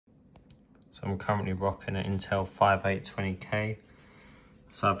So I'm currently rocking an Intel 5820K.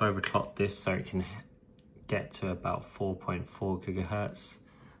 So I've overclocked this so it can get to about 4.4 gigahertz.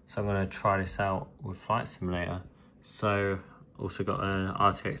 So I'm going to try this out with Flight Simulator. So also got an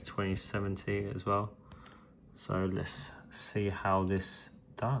RTX 2070 as well. So let's see how this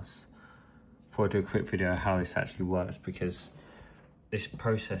does. Before I do a quick video how this actually works, because this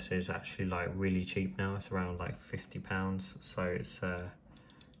processor is actually like really cheap now. It's around like £50. So it's a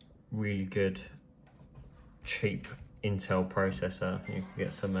really good, cheap Intel processor. You can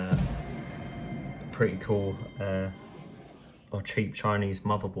get some pretty cool or cheap Chinese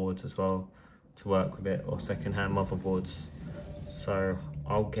motherboards as well to work with it, or second-hand motherboards. So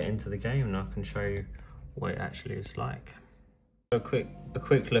I'll get into the game and I can show you what it actually is like. A quick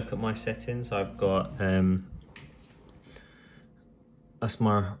look at my settings. I've got that's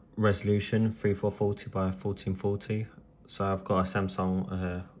my resolution, 3440 by 1440. So I've got a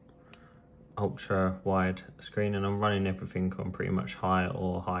Samsung ultra wide screen, and I'm running everything on pretty much high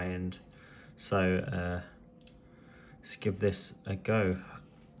or high end. So let's give this a go.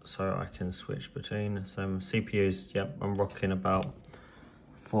 So I can switch between some CPUs. Yep, I'm rocking about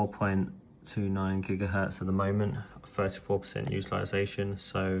 4.29 gigahertz at the moment, 34% utilization.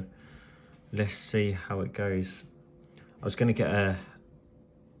 So let's see how it goes. I was going to get a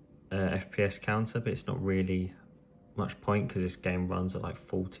FPS counter, but it's not really much point because this game runs at like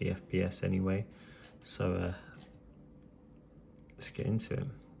 40 FPS anyway. So let's get into it.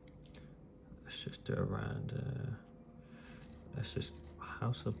 Let's just do a round. Let's just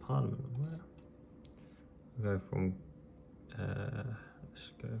House of Parliament. Where? We'll go from.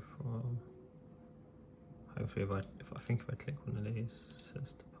 Let's go from. Hopefully, if I click one of these, it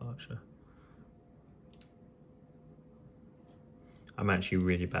says departure. I'm actually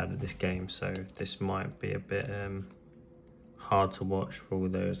really bad at this game, so this might be a bit hard to watch for all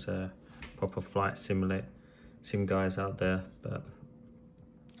those proper flight sim guys out there, but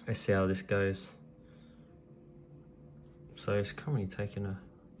let's see how this goes. So it's currently taking a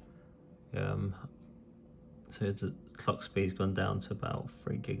so the clock speed's gone down to about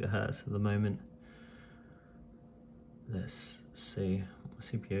 3 gigahertz at the moment. Let's see, my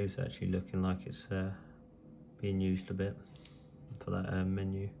CPU is actually looking like it's being used a bit for that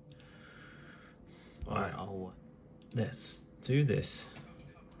menu. Alright, let's do this.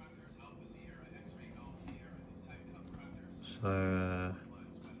 So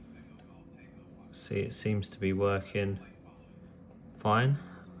see, it seems to be working fine.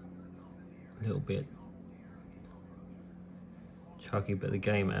 A little bit chuggy, but the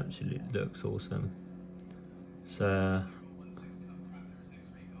game absolutely looks awesome. So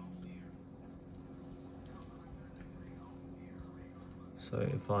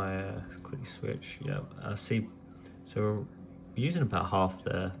if I quickly switch, yeah, I see. So we're using about half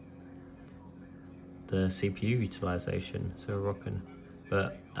the CPU utilization. So we're rocking,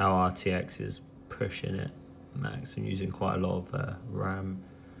 but our RTX is pushing it max and using quite a lot of RAM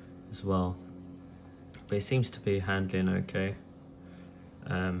as well. But it seems to be handling okay.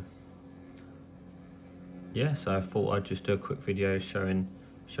 Yeah, so I thought I'd just do a quick video showing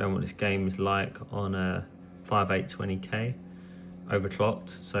what this game is like on a 5820K overclocked.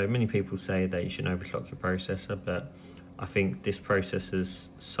 So many people say that you shouldn't overclock your processor, but I think this processor's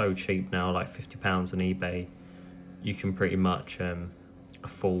so cheap now, like £50 on eBay. You can pretty much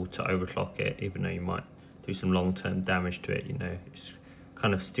afford to overclock it, even though you might do some long-term damage to it. You know, it's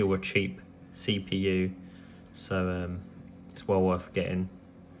kind of still a cheap CPU, so it's well worth getting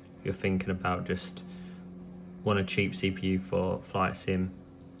if you're thinking about just want a cheap CPU for flight sim.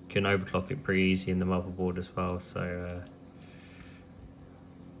 You can overclock it pretty easy in the motherboard as well. So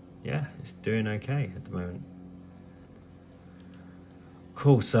yeah, it's doing okay at the moment.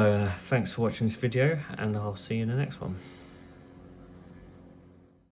 Cool, so thanks for watching this video, and I'll see you in the next one.